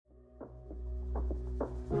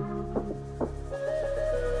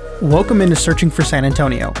Welcome into Searching for San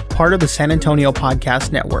Antonio, part of the San Antonio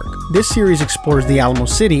Podcast Network. This series explores the Alamo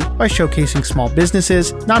City by showcasing small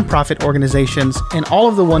businesses, nonprofit organizations, and all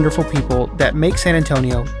of the wonderful people that make San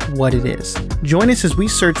Antonio what it is. Join us as we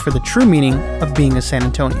search for the true meaning of being a San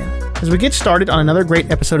Antonian. As we get started on another great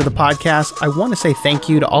episode of the podcast, I want to say thank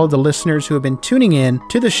you to all of the listeners who have been tuning in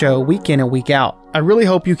to the show week in and week out. I really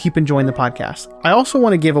hope you keep enjoying the podcast. I also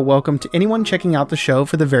want to give a welcome to anyone checking out the show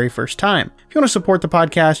for the very first time. If you want to support the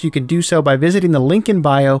podcast, you can do so by visiting the link in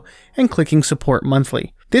bio and clicking support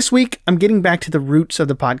monthly. This week, I'm getting back to the roots of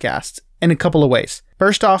the podcast in a couple of ways.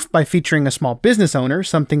 First off, by featuring a small business owner,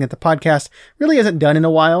 something that the podcast really hasn't done in a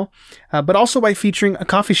while, but also by featuring a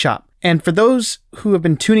coffee shop. And for those who have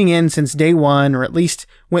been tuning in since day one, or at least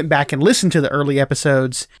went back and listened to the early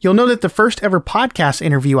episodes, you'll know that the first ever podcast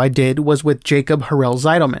interview I did was with Jacob Harrell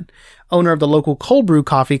Zeidelman, owner of the local cold brew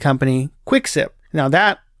coffee company, Quick Sip. Now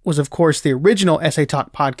that was, of course, the original SA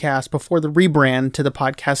Talk podcast before the rebrand to the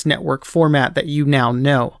podcast network format that you now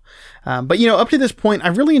know. But up to this point,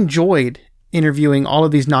 I've really enjoyed interviewing all of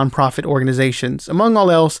these nonprofit organizations. Among all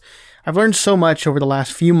else, I've learned so much over the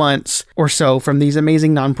last few months or so from these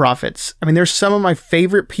amazing nonprofits. I mean, they're some of my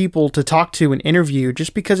favorite people to talk to and interview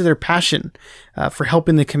just because of their passion for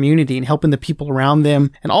helping the community and helping the people around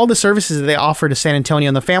them and all the services that they offer to San Antonio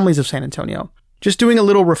and the families of San Antonio. Just doing a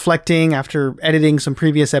little reflecting after editing some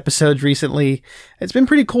previous episodes recently, it's been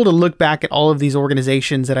pretty cool to look back at all of these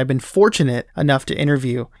organizations that I've been fortunate enough to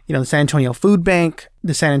interview. The San Antonio Food Bank,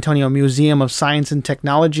 the San Antonio Museum of Science and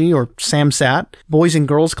Technology, or SAMSAT, Boys and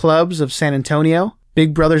Girls Clubs of San Antonio,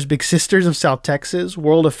 Big Brothers Big Sisters of South Texas,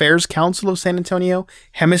 World Affairs Council of San Antonio,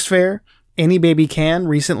 Hemisphere, Any Baby Can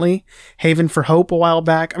recently, Haven for Hope a while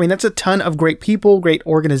back. I mean, that's a ton of great people, great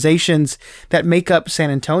organizations that make up San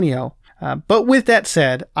Antonio. But with that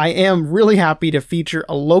said, I am really happy to feature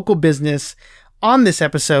a local business on this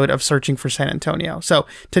episode of Searching for San Antonio. So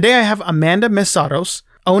today I have Amanda Mesaros,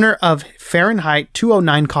 owner of Fahrenheit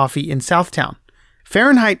 209 Coffee in Southtown.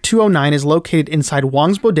 Fahrenheit 209 is located inside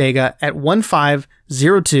Wong's Bodega at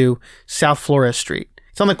 1502 South Flores Street.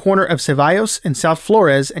 It's on the corner of Ceballos and South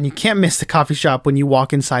Flores, and you can't miss the coffee shop when you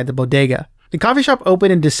walk inside the bodega. The coffee shop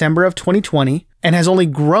opened in December of 2020 and has only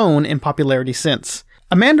grown in popularity since.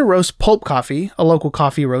 Amanda roasts Pulp Coffee, a local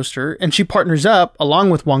coffee roaster, and she partners up, along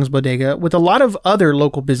with Wong's Bodega, with a lot of other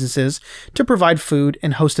local businesses to provide food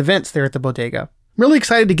and host events there at the bodega. Really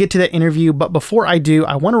excited to get to that interview, but before I do,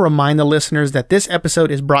 I want to remind the listeners that this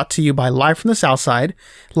episode is brought to you by Live from the Southside.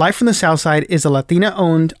 Live from the Southside is a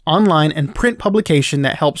Latina-owned online and print publication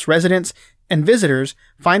that helps residents and visitors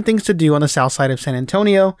find things to do on the south side of San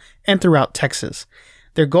Antonio and throughout Texas.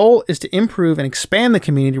 Their goal is to improve and expand the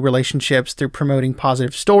community relationships through promoting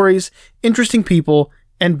positive stories, interesting people,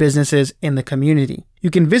 and businesses in the community. You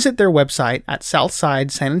can visit their website at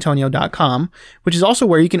southsidesanantonio.com, which is also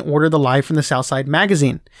where you can order the Live from the Southside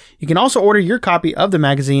magazine. You can also order your copy of the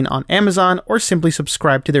magazine on Amazon or simply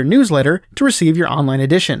subscribe to their newsletter to receive your online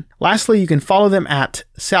edition. Lastly, you can follow them at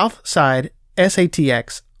Southside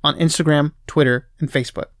SATX on Instagram, Twitter, and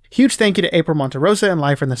Facebook. Huge thank you to April Monterosa and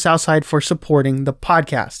Live from the Southside for supporting the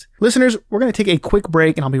podcast. Listeners, we're going to take a quick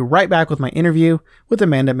break and I'll be right back with my interview with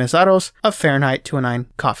Amanda Mesaros of Fahrenheit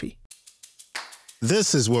 209 Coffee.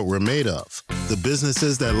 This is what we're made of. The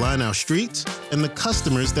businesses that line our streets and the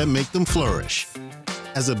customers that make them flourish.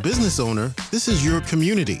 As a business owner, this is your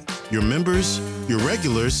community, your members, your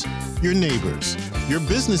regulars, your neighbors. Your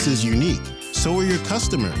business is unique. So are your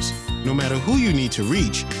customers. No matter who you need to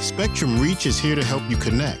reach, Spectrum Reach is here to help you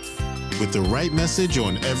connect with the right message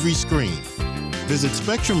on every screen. Visit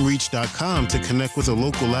SpectrumReach.com to connect with a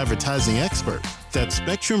local advertising expert. That's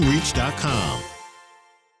SpectrumReach.com.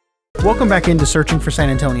 Welcome back into Searching for San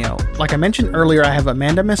Antonio. Like I mentioned earlier, I have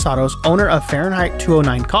Amanda Mesaros, owner of Fahrenheit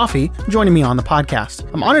 209 Coffee, joining me on the podcast.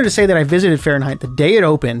 I'm honored to say that I visited Fahrenheit the day it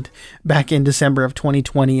opened back in December of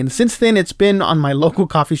 2020, and since then it's been on my local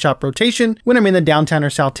coffee shop rotation when I'm in the downtown or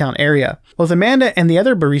Southtown area. Both Amanda and the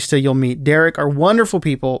other barista you'll meet, Derek, are wonderful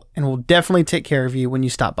people and will definitely take care of you when you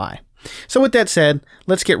stop by. So with that said,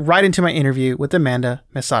 let's get right into my interview with Amanda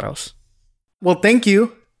Mesaros. Well, thank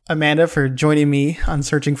you, Amanda, for joining me on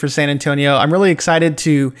Searching for San Antonio. I'm really excited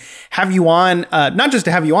to have you on, not just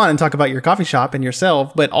to have you on and talk about your coffee shop and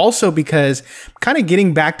yourself, but also because I'm kind of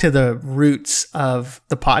getting back to the roots of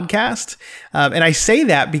the podcast. And I say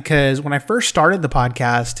that because when I first started the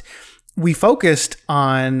podcast, we focused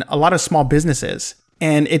on a lot of small businesses.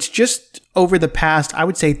 And it's just over the past, I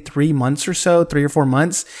would say 3 months or so, 3 or 4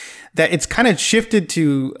 months, that it's kind of shifted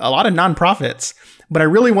to a lot of nonprofits. But I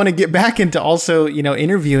really want to get back into also,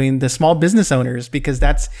 interviewing the small business owners because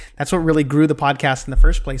that's what really grew the podcast in the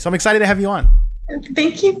first place. So I'm excited to have you on.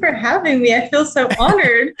 Thank you for having me. I feel so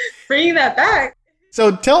honored bringing that back.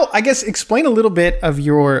 So explain a little bit of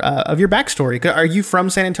your backstory. Are you from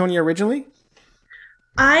San Antonio originally?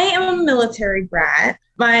 I am a military brat.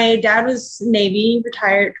 My dad was Navy,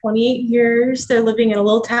 retired 28 years. They're living in a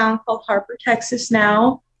little town called Harper, Texas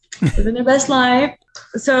now, living their best life.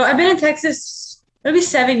 So I've been in Texas, it'll be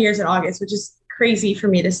 7 years in August, which is crazy for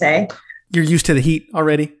me to say. You're used to the heat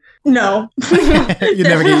already? No. You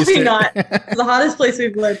never get used to it. Not. It's the hottest place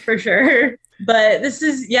we've lived for sure. But this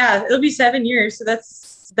is, it'll be 7 years. So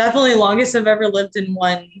that's definitely the longest I've ever lived in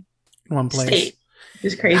one place. State.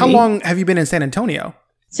 It's crazy. How long have you been in San Antonio?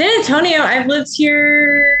 San Antonio, I've lived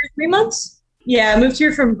here 3 months. Yeah, I moved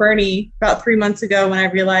here from Boerne about 3 months ago when I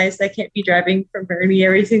realized I can't be driving from Boerne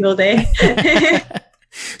every single day.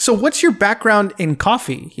 So what's your background in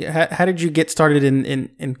coffee? How did you get started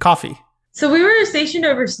in coffee? So we were stationed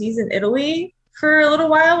overseas in Italy for a little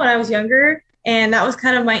while when I was younger. And that was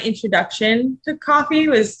kind of my introduction to coffee,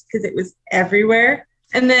 was because it was everywhere.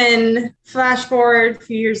 And then flash forward a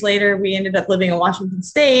few years later, we ended up living in Washington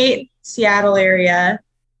State, Seattle area.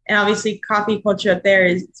 And obviously coffee culture up there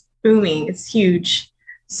is booming. It's huge.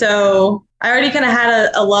 So I already kind of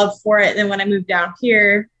had a love for it. And then when I moved down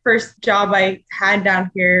here, first job I had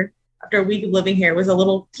down here after a week of living here was a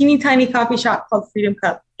little teeny tiny coffee shop called Freedom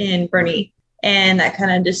Cup in Boerne. And that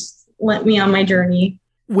kind of just lent me on my journey.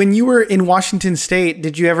 When you were in Washington State,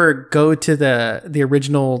 did you ever go to the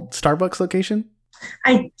original Starbucks location?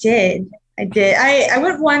 I did. I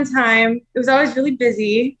went one time. It was always really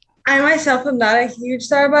busy. I myself am not a huge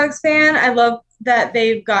Starbucks fan. I love that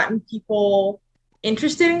they've gotten people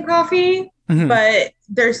interested in coffee, but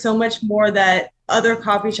there's so much more that other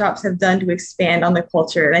coffee shops have done to expand on the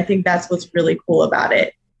culture. And I think that's what's really cool about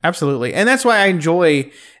it. Absolutely. And that's why I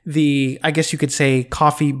enjoy I guess you could say,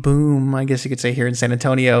 coffee boom, I guess you could say, here in San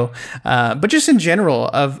Antonio, but just in general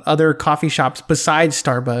of other coffee shops besides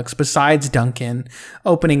Starbucks, besides Dunkin',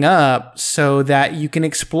 opening up so that you can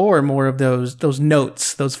explore more of those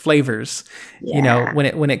notes, those flavors,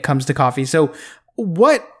 when it comes to coffee. So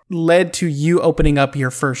what led to you opening up your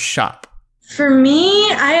first shop? For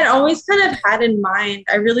me, I had always kind of had in mind,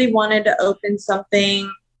 I really wanted to open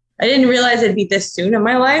something. I didn't realize it'd be this soon in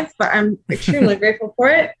my life, but I'm extremely grateful for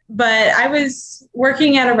it. But I was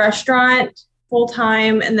working at a restaurant full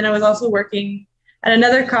time, and then I was also working at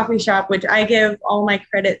another coffee shop, which I give all my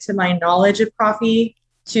credit to my knowledge of coffee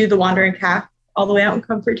to the Wandering Calf, all the way out in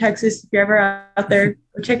Comfort, Texas. If you're ever out there,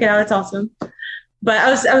 go check it out. It's awesome. But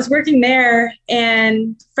I was working there,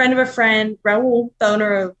 and friend of a friend, Raul, the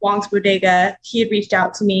owner of Wong's Bodega, he had reached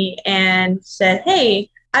out to me and said,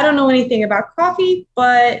 "Hey, I don't know anything about coffee,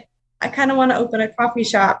 but I kind of want to open a coffee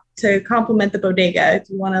shop to complement the bodega.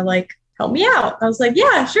 Do you want to help me out?" I was like,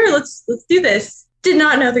 "Yeah, sure. Let's do this." Did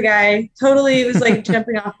not know the guy. Totally. It was like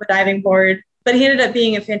jumping off the diving board, but he ended up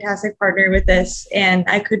being a fantastic partner with this. And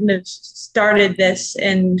I couldn't have started this.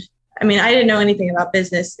 And I mean, I didn't know anything about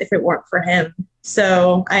business if it weren't for him.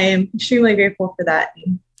 So I am extremely grateful for that.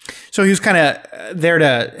 So he was kind of there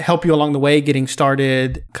to help you along the way, getting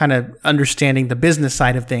started, kind of understanding the business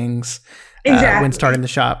side of things when starting the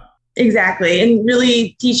shop. Exactly. And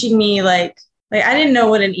really teaching me like I didn't know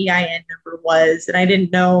what an EIN number was, and I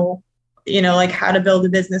didn't know, how to build a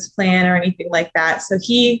business plan or anything like that. So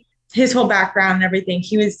his whole background and everything,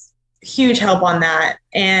 he was huge help on that,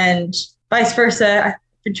 and vice versa. I've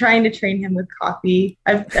been trying to train him with coffee.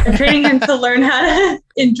 I'm training him to learn how to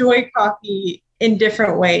enjoy coffee in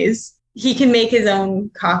different ways. He can make his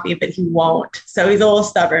own coffee, but he won't. So he's a little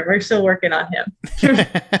stubborn. We're still working on him.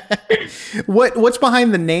 What's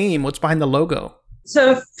behind the name? What's behind the logo?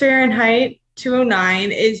 So Fahrenheit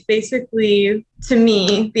 209 is basically, to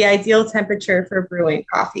me, the ideal temperature for brewing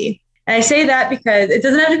coffee. And I say that because it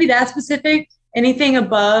doesn't have to be that specific. Anything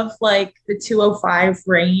above the 205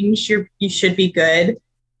 range, you should be good.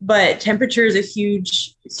 But temperature is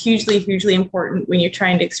hugely important when you're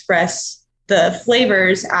trying to express the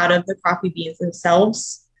flavors out of the coffee beans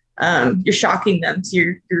themselves. You're shocking them. So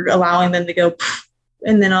you're allowing them to go,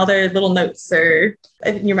 and then all their little notes are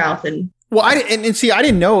in your mouth. I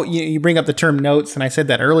didn't know, you bring up the term notes, and I said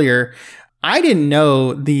that earlier. I didn't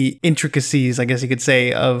know the intricacies, I guess you could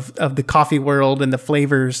say, of the coffee world and the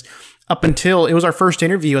flavors up until it was our first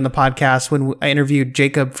interview on the podcast when I interviewed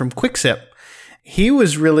Jacob from QuickSip. He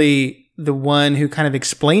was really the one who kind of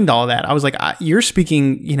explained all that. I was like, you're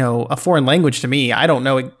speaking, a foreign language to me. I don't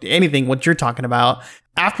know anything what you're talking about.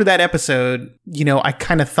 After that episode, I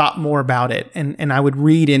kind of thought more about it, and I would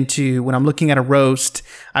read into, when I'm looking at a roast,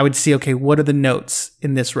 I would see, okay, what are the notes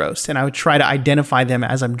in this roast? And I would try to identify them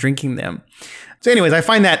as I'm drinking them. So anyways, I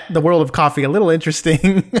find that the world of coffee a little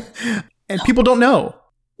interesting. and people don't know.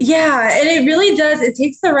 Yeah, and it really does. It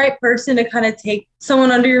takes the right person to kind of take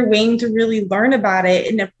someone under your wing to really learn about it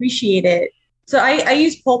and appreciate it. So I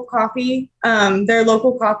use Pulp Coffee. They're a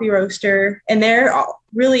local coffee roaster, and they're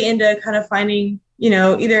really into kind of finding,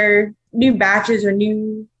 either new batches or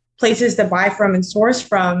new places to buy from and source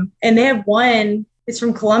from. And they have one, it's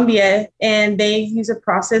from Colombia, and they use a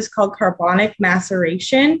process called carbonic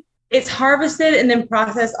maceration. It's harvested and then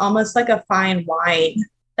processed almost like a fine wine.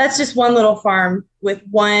 That's just one little farm with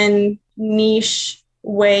one niche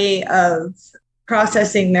way of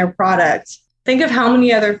processing their product. Think of how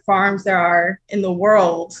many other farms there are in the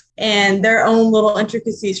world and their own little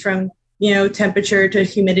intricacies from, temperature to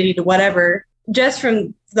humidity to whatever, just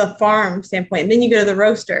from the farm standpoint. And then you go to the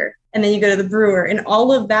roaster and then you go to the brewer, and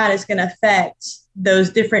all of that is going to affect those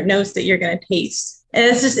different notes that you're going to taste. And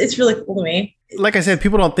it's really cool to me. Like I said,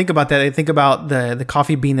 people don't think about that. They think about the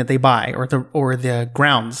coffee bean that they buy or the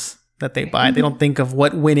grounds that they buy. Mm-hmm. They don't think of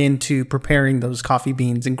what went into preparing those coffee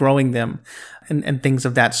beans and growing them and things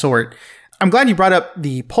of that sort. I'm glad you brought up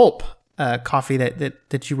the Pulp coffee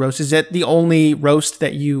that you roast. Is that the only roast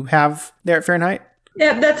that you have there at Fahrenheit?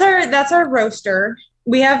 Yeah, that's our roaster.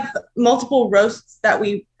 We have multiple roasts that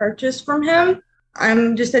we purchased from him.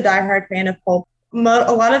 I'm just a diehard fan of Pulp. A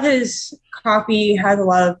lot of his coffee has a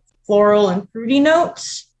lot of floral and fruity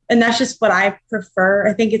notes, and that's just what I prefer.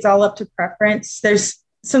 I think it's all up to preference. There's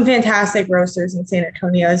some fantastic roasters in San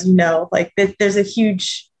Antonio, as you know, like there's a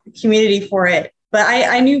huge community for it. But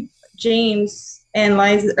I knew James and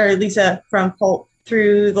Lisa from Pulp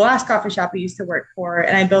through the last coffee shop I used to work for,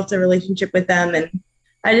 and I built a relationship with them, and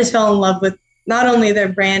I just fell in love with not only their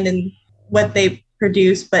brand and what they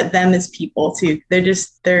produce, but them as people too.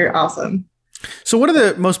 They're awesome. So what are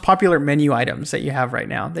the most popular menu items that you have right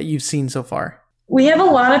now that you've seen so far? We have a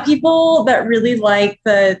lot of people that really like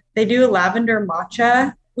they do a lavender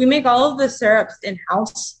matcha. We make all of the syrups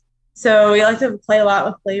in-house. So we like to play a lot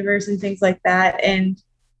with flavors and things like that. And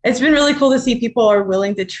it's been really cool to see people are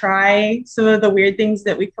willing to try some of the weird things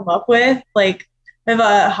that we come up with. Like we have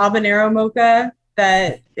a habanero mocha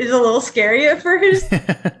that is a little scary at first,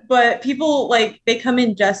 but people they come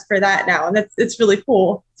in just for that now. And it's really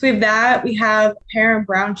cool. So we have that. We have pear and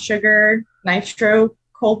brown sugar nitro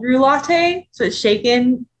cold brew latte. So it's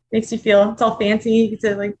shaken, makes you feel it's all fancy. It's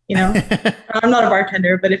I'm not a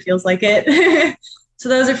bartender, but it feels like it. So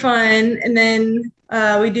those are fun. And then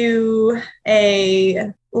we do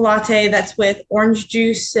a latte that's with orange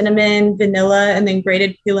juice, cinnamon, vanilla, and then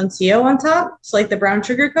grated piloncillo on top. So like the brown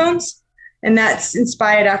sugar cones. And that's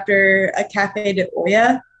inspired after a Café de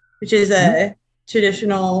Olla, which is a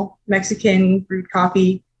traditional Mexican brewed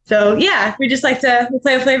coffee. So yeah, we just like to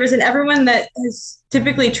play with flavors, and everyone that has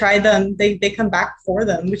typically tried them, they come back for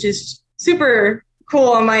them, which is super cool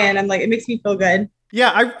on my end. I'm like, it makes me feel good.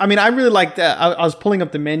 Yeah, I mean, I really liked that. I was pulling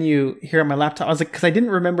up the menu here on my laptop. I was like, because I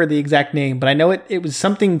didn't remember the exact name, but I know it was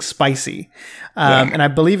something spicy. And I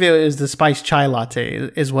believe it was the spice chai latte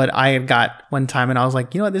is what I had got one time. And I was like,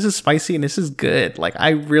 this is spicy and this is good. Like,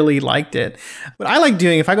 I really liked it. But I like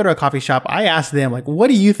doing, if I go to a coffee shop, I ask them, like, what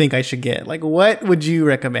do you think I should get? Like, what would you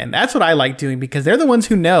recommend? That's what I like doing, because they're the ones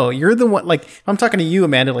who know. You're the one, like, if I'm talking to you,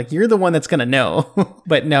 Amanda, like, you're the one that's going to know.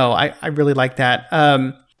 But no, I really like that.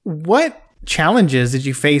 What challenges did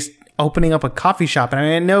you face opening up a coffee shop? And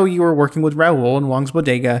I know you were working with Raul and Wong's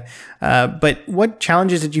Bodega, but what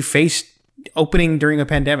challenges did you face opening during a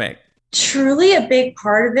pandemic? Truly a big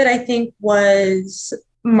part of it, I think, was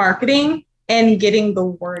marketing and getting the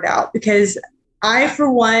word out, because I,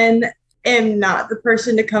 for one, am not the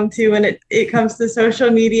person to come to when it comes to social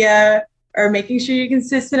media or making sure you're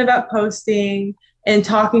consistent about posting and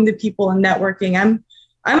talking to people and networking.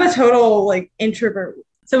 I'm a total introvert.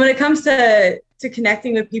 So when it comes to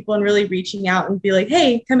connecting with people and really reaching out and be like,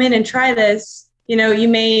 hey, come in and try this, you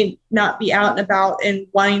may not be out and about and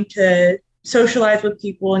wanting to socialize with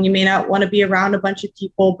people, and you may not want to be around a bunch of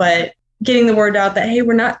people, but getting the word out that, hey,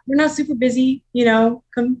 we're not super busy,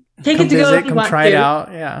 come take it to go if you want to. Come try it out.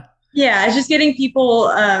 Yeah. Yeah. It's just getting people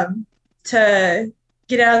to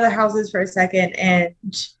get out of their houses for a second. And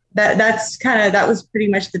that was pretty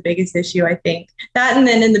much the biggest issue, I think. That, and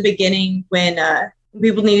then in the beginning when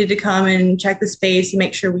people needed to come and check the space and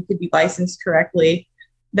make sure we could be licensed correctly,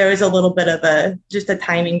 there was a little bit of a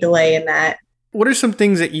timing delay in that. What are some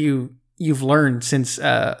things that you've learned since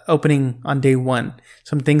opening on day one?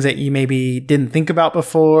 Some things that you maybe didn't think about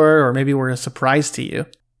before, or maybe were a surprise to you?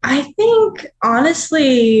 I think,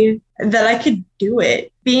 honestly, that I could do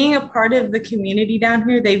it. Being a part of the community down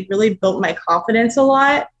here, they really built my confidence a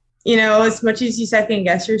lot. you know, as much as you second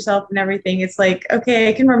guess yourself and everything, it's like, okay,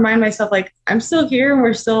 I can remind myself, like, I'm still here and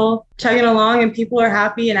we're still chugging along and people are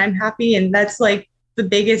happy and I'm happy. And that's like the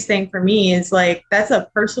biggest thing for me is like, that's a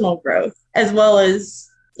personal growth as well as,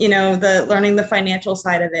 you know, the learning the financial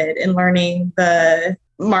side of it and learning the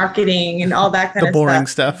marketing and all that kind of the boring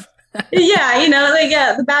stuff. Yeah, you know, like,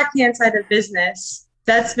 yeah, the backhand side of business.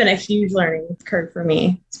 That's been a huge learning curve for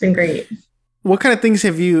me. It's been great. What kind of things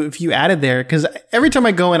have you added there? Because every time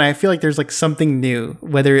I go in, I feel like there's like something new,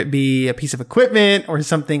 whether it be a piece of equipment or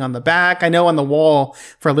something on the back. I know on the wall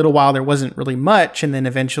for a little while there wasn't really much, and then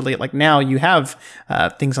eventually, like now, you have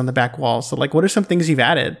things on the back wall. So, like, what are some things you've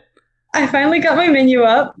added? I finally got my menu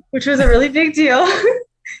up, which was a really big deal.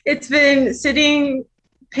 It's been sitting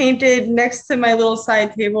painted next to my little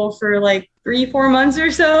side table for like 3-4 months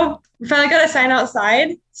or so. We finally got a sign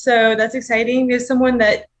outside, so that's exciting. There's someone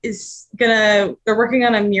that they're working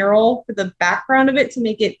on a mural for the background of it to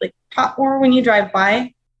make it like pop more when you drive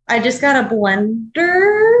by. I just got a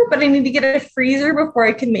blender, but I need to get a freezer before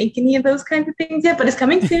I can make any of those kinds of things yet, but it's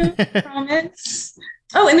coming soon, I promise.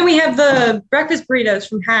 Oh, and then we have the breakfast burritos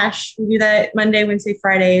from Hash. We do that Monday, Wednesday,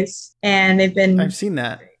 Fridays, and I've seen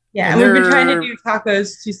that. Yeah, and we've been trying to do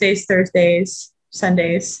tacos Tuesdays, Thursdays,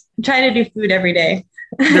 Sundays. I'm trying to do food every day.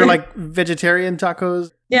 They're like vegetarian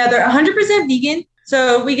tacos? Yeah, they're 100% vegan.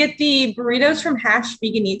 So we get the burritos from Hash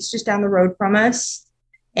Vegan Eats just down the road from us.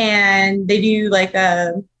 And they do like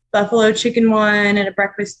a buffalo chicken one and a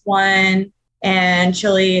breakfast one and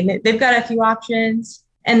chili. And they've got a few options.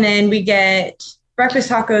 And then we get breakfast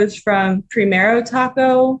tacos from Primero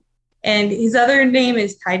Taco. And his other name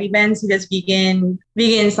is Tidy Ben's. He does vegan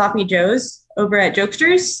sloppy joes over at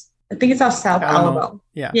Jokesters. I think it's off South Alamo.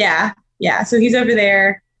 Yeah. So he's over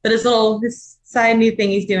there. But his side new thing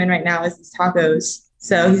he's doing right now is his tacos.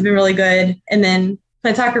 So he's been really good. And then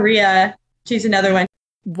Plantaqueria, she's another one.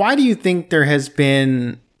 Why do you think there has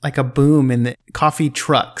been like a boom in the coffee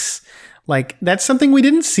trucks? Like that's something we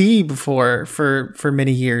didn't see before for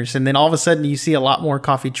many years. And then all of a sudden you see a lot more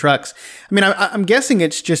coffee trucks. I mean, I'm guessing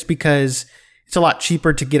it's just because it's a lot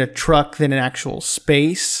cheaper to get a truck than an actual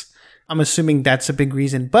space. I'm assuming that's a big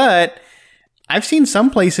reason. But I've seen some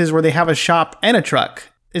places where they have a shop and a truck.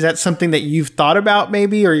 Is that something that you've thought about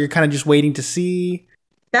maybe, or you're kind of just waiting to see?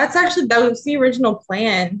 That was the original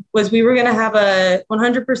plan, was we were going to have a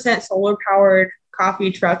 100% solar powered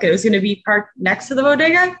coffee truck. It was going to be parked next to the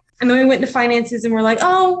bodega. And then we went to finances and we're like,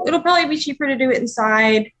 oh, it'll probably be cheaper to do it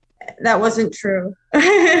inside. That wasn't true.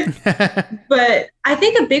 But I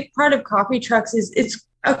think a big part of coffee trucks is it's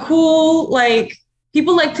a cool, like,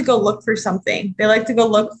 people like to go look for something. They like to go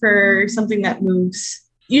look for something that moves.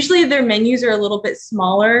 Usually their menus are a little bit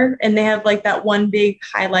smaller and they have like that one big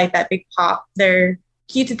highlight, that big pop. They're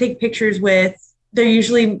cute to take pictures with. They're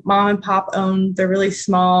usually mom and pop owned. They're really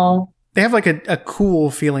small. They have like a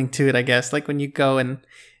cool feeling to it, I guess. Like when you go and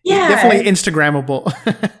definitely Instagrammable.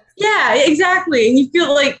 Yeah, exactly. And you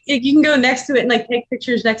feel like you can go next to it and like take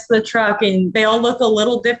pictures next to the truck and they all look a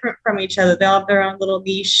little different from each other. They all have their own little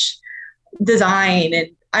niche design. And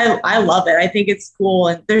I love it. I think it's cool.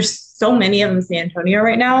 And there's so many of them in San Antonio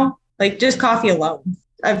right now. Like just coffee alone,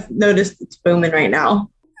 I've noticed it's booming right now.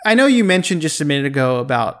 I know you mentioned just a minute ago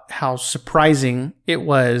about how surprising it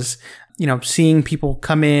was, you know, seeing people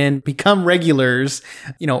come in, become regulars,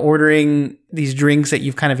 you know, ordering these drinks that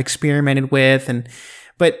you've kind of experimented with.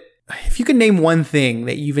 But if you could name one thing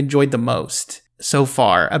that you've enjoyed the most so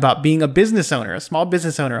far about being a business owner, a small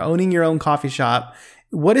business owner, owning your own coffee shop,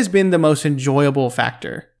 what has been the most enjoyable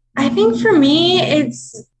factor? I think for me,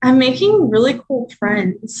 I'm making really cool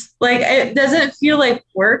friends. Like it doesn't feel like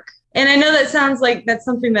work. And I know that sounds like that's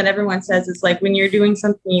something that everyone says. It's like when you're doing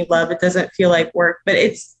something you love, it doesn't feel like work, but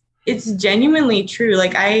it's genuinely true.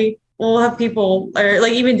 Like I will have people, or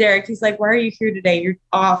like even Derek, he's like, why are you here today? You're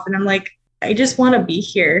off. And I'm like, I just want to be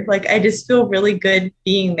here. Like, I just feel really good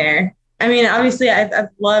being there. I mean, obviously I've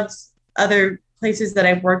loved other places that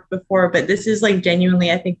I've worked before, but this is like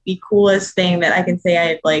genuinely, I think, the coolest thing that I can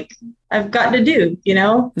say I've gotten to do, you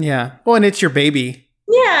know? Yeah. Well, and it's your baby.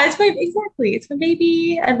 Yeah, it's my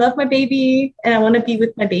baby. I love my baby and I want to be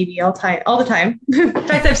with my baby all the time. In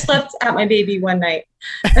fact, I've slept at my baby one night.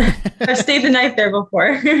 I've stayed the night there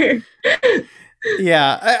before.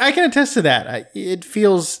 Yeah, I can attest to that. It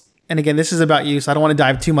feels, and again, this is about you, so I don't want to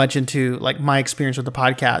dive too much into like my experience with the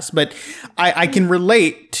podcast, but I can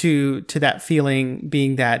relate to that feeling,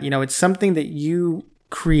 being that, you know, it's something that you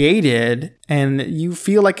created and you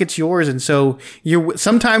feel like it's yours. And so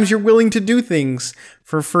sometimes you're willing to do things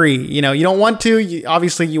for free. You know, you don't want to, you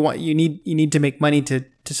need to make money to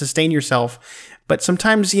to sustain yourself. But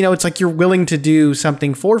sometimes, it's like you're willing to do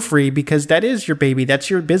something for free because that is your baby. That's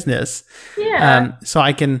your business. Yeah. So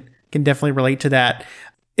I can definitely relate to that.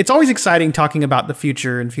 It's always exciting talking about the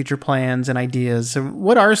future and future plans and ideas. So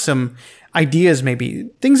what are some ideas, maybe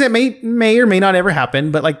things that may or may not ever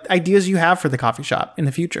happen, but like ideas you have for the coffee shop in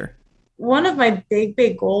the future? One of my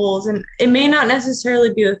big goals, and it may not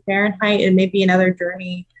necessarily be with Fahrenheit, it may be another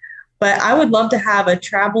journey, but I would love to have a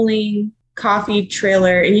traveling coffee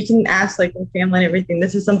trailer. And you can ask like my family and everything.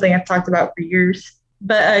 This is something I've talked about for years,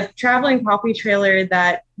 but a traveling coffee trailer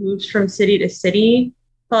that moves from city to city,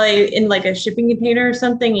 probably in like a shipping container or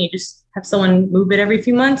something. And you just have someone move it every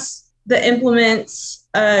few months. That implements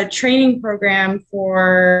a training program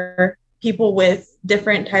for people with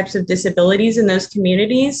different types of disabilities in those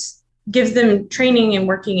communities, gives them training and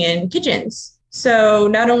working in kitchens. So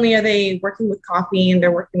not only are they working with coffee and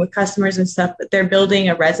they're working with customers and stuff, but they're building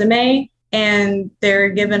a resume and they're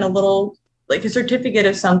given a little, like a certificate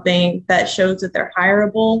of something that shows that they're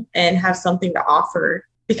hireable and have something to offer.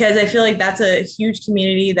 Because I feel like that's a huge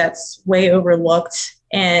community that's way overlooked.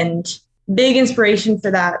 And big inspiration for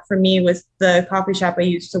that for me was the coffee shop I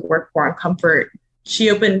used to work for on Comfort. She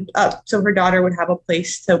opened up so her daughter would have a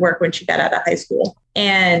place to work when she got out of high school.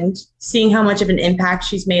 And seeing how much of an impact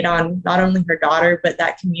she's made on not only her daughter, but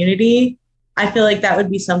that community, I feel like that would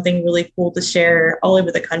be something really cool to share all over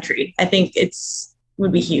the country. I think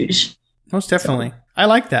would be huge. Most definitely. So. I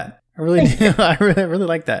like that. I really do. I really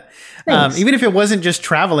like that. Even if it wasn't just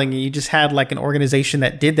traveling, you just had like an organization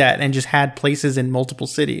that did that and just had places in multiple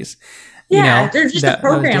cities. Yeah, there's just a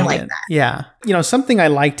program like that. Yeah. Something I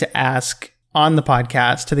like to ask on the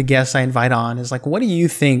podcast to the guests I invite on is like, what do you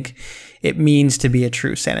think it means to be a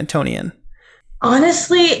true San Antonian?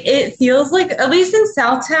 Honestly, it feels like, at least in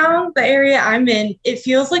Southtown, the area I'm in, it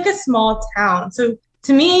feels like a small town. So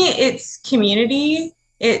to me, it's community,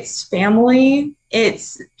 it's family,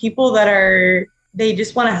 it's people that they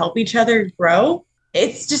just want to help each other grow.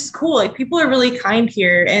 It's just cool. Like people are really kind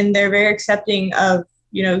here and they're very accepting of,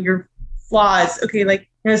 your flaws. Okay. Like,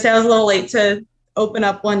 say I was a little late to open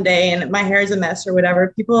up one day and my hair is a mess or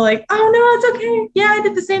whatever. People are like, oh no, it's okay. Yeah, I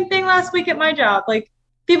did the same thing last week at my job. Like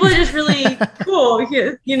people are just really cool,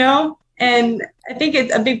 and I think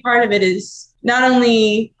it's a big part of it is not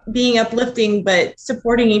only being uplifting, but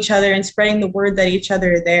supporting each other and spreading the word that each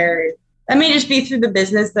other are there. That may just be through the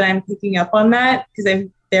business that I'm picking up on that because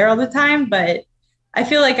I'm there all the time, but I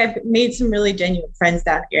feel like I've made some really genuine friends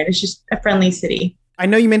down here and it's just a friendly city. I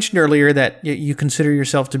know you mentioned earlier that you consider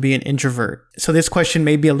yourself to be an introvert. So this question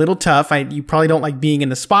may be a little tough. You probably don't like being in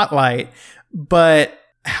the spotlight, but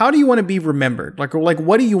how do you want to be remembered? Like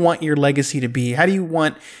what do you want your legacy to be? How do you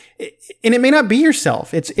want, and it may not be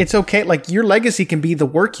yourself. It's okay. Like your legacy can be the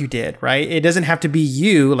work you did, right? It doesn't have to be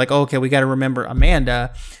you like, oh, okay, we got to remember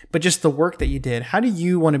Amanda, but just the work that you did. How do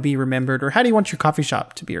you want to be remembered or how do you want your coffee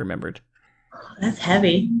shop to be remembered? Oh, that's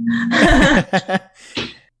heavy.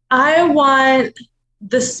 I want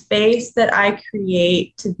the space that I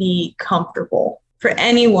create to be comfortable for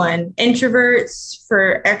anyone, introverts,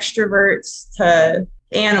 for extroverts, to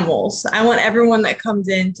animals. I want everyone that comes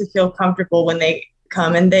in to feel comfortable when they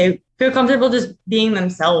come and they feel comfortable just being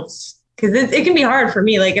themselves. Because it can be hard for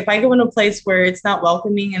me. Like if I go in a place where it's not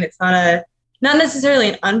welcoming and it's not necessarily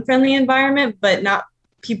an unfriendly environment, but not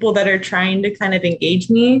people that are trying to kind of engage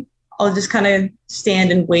me, I'll just kind of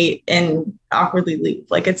stand and wait and awkwardly leave.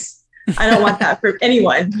 Like I don't want that for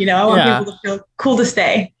anyone, I want people to feel cool to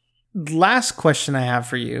stay. Last question I have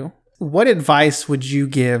for you. What advice would you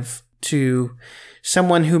give to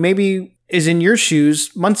someone who maybe is in your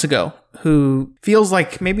shoes months ago, who feels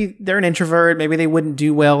like maybe they're an introvert, maybe they wouldn't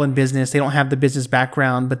do well in business, they don't have the business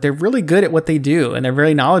background, but they're really good at what they do and they're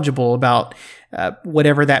very knowledgeable about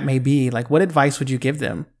whatever that may be? Like, what advice would you give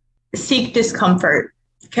them? Seek discomfort,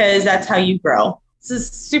 because that's how you grow. This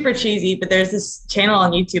is super cheesy, but there's this channel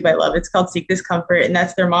on YouTube I love. It's called Seek Discomfort, and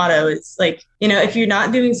that's their motto. It's like, if you're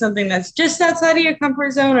not doing something that's just outside of your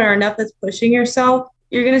comfort zone or enough that's pushing yourself,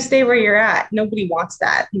 you're going to stay where you're at. Nobody wants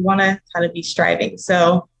that. You want to kind of be striving.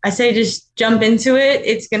 So I say just jump into it.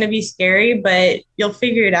 It's going to be scary, but you'll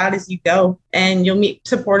figure it out as you go, and you'll meet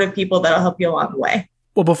supportive people that'll help you along the way.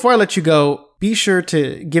 Well, before I let you go, be sure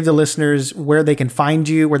to give the listeners where they can find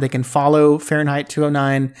you, where they can follow Fahrenheit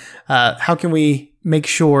 209. How can we make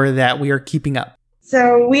sure that we are keeping up?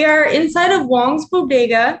 So we are inside of Wong's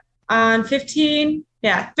Bodega on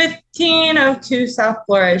 1502 South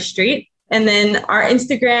Flores Street. And then our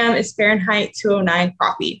Instagram is Fahrenheit 209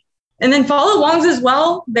 Coffee. And then follow Wong's as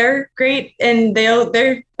well. They're great and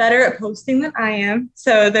they're better at posting than I am.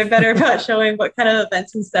 So they're better about showing what kind of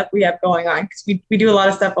events and stuff we have going on because we do a lot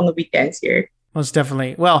of stuff on the weekends here. Most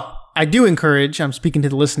definitely. Well, I do encourage, I'm speaking to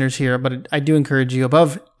the listeners here, but I do encourage you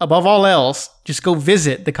above all else, just go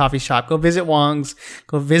visit the coffee shop. Go visit Wong's.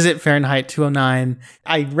 Go visit Fahrenheit 209.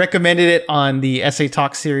 I recommended it on the Essay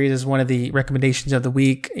Talk series as one of the recommendations of the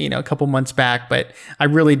week, a couple months back, but I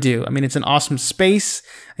really do. I mean, it's an awesome space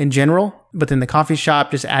in general, but then the coffee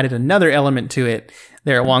shop just added another element to it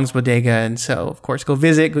there at Wong's Bodega. And so, of course, go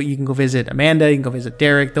visit. You can go visit Amanda. You can go visit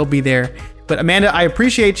Derek. They'll be there. But Amanda, I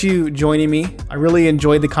appreciate you joining me. I really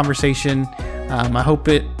enjoyed the conversation. I hope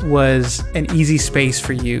it was an easy space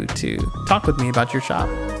for you to talk with me about your shop.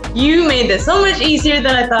 You made this so much easier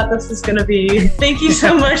than I thought this was going to be. Thank you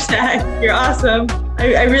so much, Zach. You're awesome.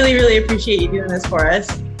 I really, really appreciate you doing this for us.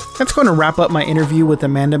 That's going to wrap up my interview with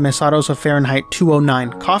Amanda Mesaros of Fahrenheit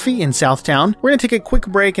 209 Coffee in Southtown. We're going to take a quick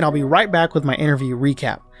break and I'll be right back with my interview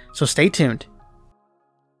recap. So stay tuned.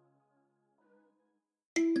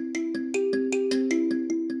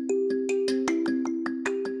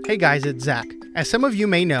 Hey guys, it's Zach. As some of you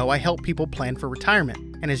may know, I help people plan for retirement.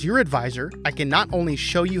 And as your advisor, I can not only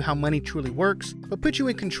show you how money truly works, but put you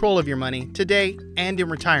in control of your money today and in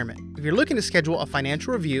retirement. If you're looking to schedule a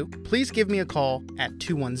financial review, please give me a call at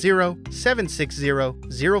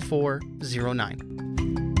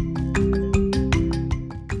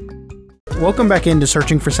 210-760-0409. Welcome back into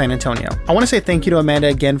Searching for San Antonio. I want to say thank you to Amanda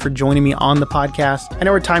again for joining me on the podcast. I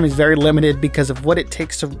know her time is very limited because of what it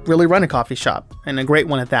takes to really run a coffee shop, and a great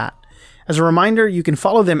one at that. As a reminder, you can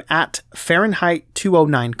follow them at Fahrenheit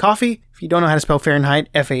 209 Coffee. If you don't know how to spell Fahrenheit,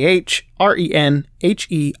 Fahrenheit,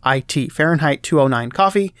 Fahrenheit 209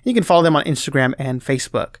 Coffee. You can follow them on Instagram and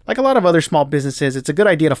Facebook. Like a lot of other small businesses, it's a good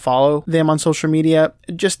idea to follow them on social media,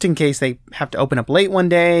 just in case they have to open up late one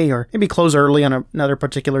day or maybe close early on another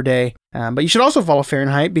particular day. But you should also follow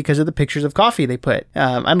Fahrenheit because of the pictures of coffee they put.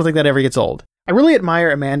 I don't think that ever gets old. I really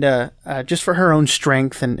admire Amanda just for her own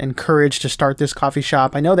strength and courage to start this coffee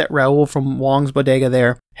shop. I know that Raul from Wong's Bodega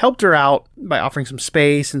there helped her out by offering some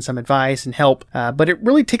space and some advice and help, but it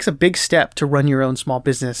really takes a big step to run your own small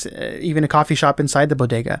business, even a coffee shop inside the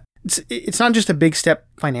bodega. It's not just a big step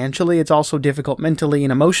financially, it's also difficult mentally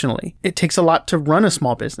and emotionally. It takes a lot to run a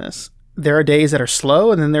small business. There are days that are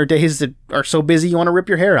slow, and then there are days that are so busy you want to rip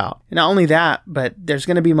your hair out. And not only that, but there's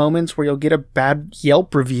going to be moments where you'll get a bad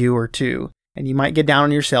Yelp review or two. And you might get down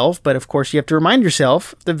on yourself, but of course you have to remind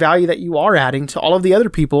yourself the value that you are adding to all of the other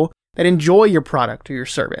people that enjoy your product or your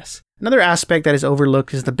service. Another aspect that is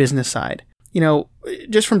overlooked is the business side.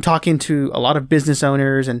 Just from talking to a lot of business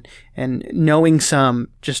owners and knowing some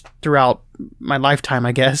just throughout my lifetime,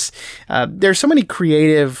 I guess, there's so many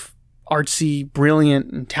creative, artsy,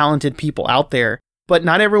 brilliant, and talented people out there. But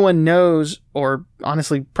not everyone knows, or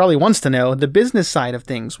honestly probably wants to know, the business side of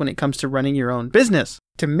things when it comes to running your own business.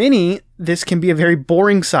 To many, this can be a very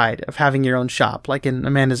boring side of having your own shop, like in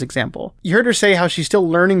Amanda's example. You heard her say how she's still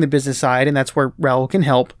learning the business side, and that's where Raul can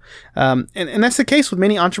help. And that's the case with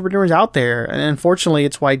many entrepreneurs out there, and unfortunately,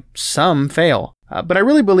 it's why some fail. But I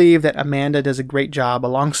really believe that Amanda does a great job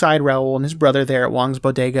alongside Raul and his brother there at Wong's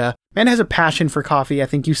Bodega. Amanda has a passion for coffee. I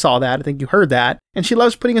think you saw that. I think you heard that. And she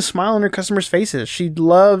loves putting a smile on her customers' faces. She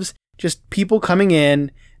loves just people coming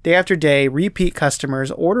in day after day, repeat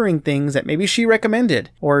customers, ordering things that maybe she recommended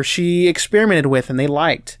or she experimented with and they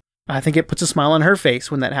liked. I think it puts a smile on her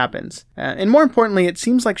face when that happens. And more importantly, it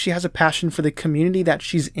seems like she has a passion for the community that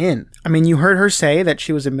she's in. I mean, you heard her say that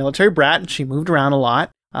she was a military brat and she moved around a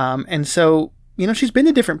lot. And so she's been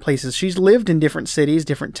to different places. She's lived in different cities,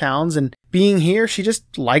 different towns, and being here, she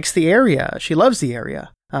just likes the area. She loves the area.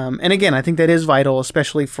 And again, I think that is vital,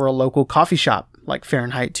 especially for a local coffee shop like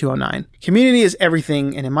Fahrenheit 209. Community is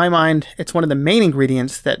everything, and in my mind, it's one of the main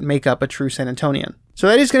ingredients that make up a true San Antonian. So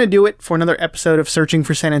that is going to do it for another episode of Searching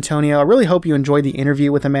for San Antonio. I really hope you enjoyed the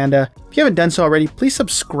interview with Amanda. If you haven't done so already, please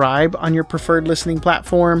subscribe on your preferred listening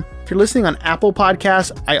platform. If you're listening on Apple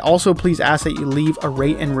Podcasts, I also please ask that you leave a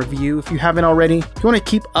rate and review if you haven't already. If you want to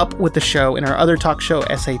keep up with the show and our other talk show,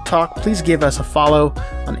 Essay Talk, please give us a follow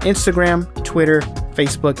on Instagram, Twitter,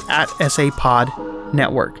 Facebook at SA Pod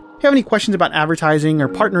Network. If you have any questions about advertising or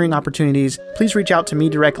partnering opportunities, please reach out to me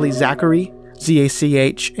directly, Zachary, Zachary,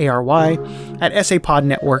 at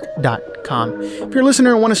sapodnetwork.com. If you're a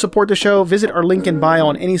listener and want to support the show, visit our link in bio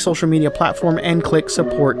on any social media platform and click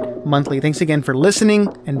support monthly. Thanks again for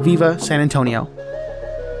listening, and Viva San Antonio.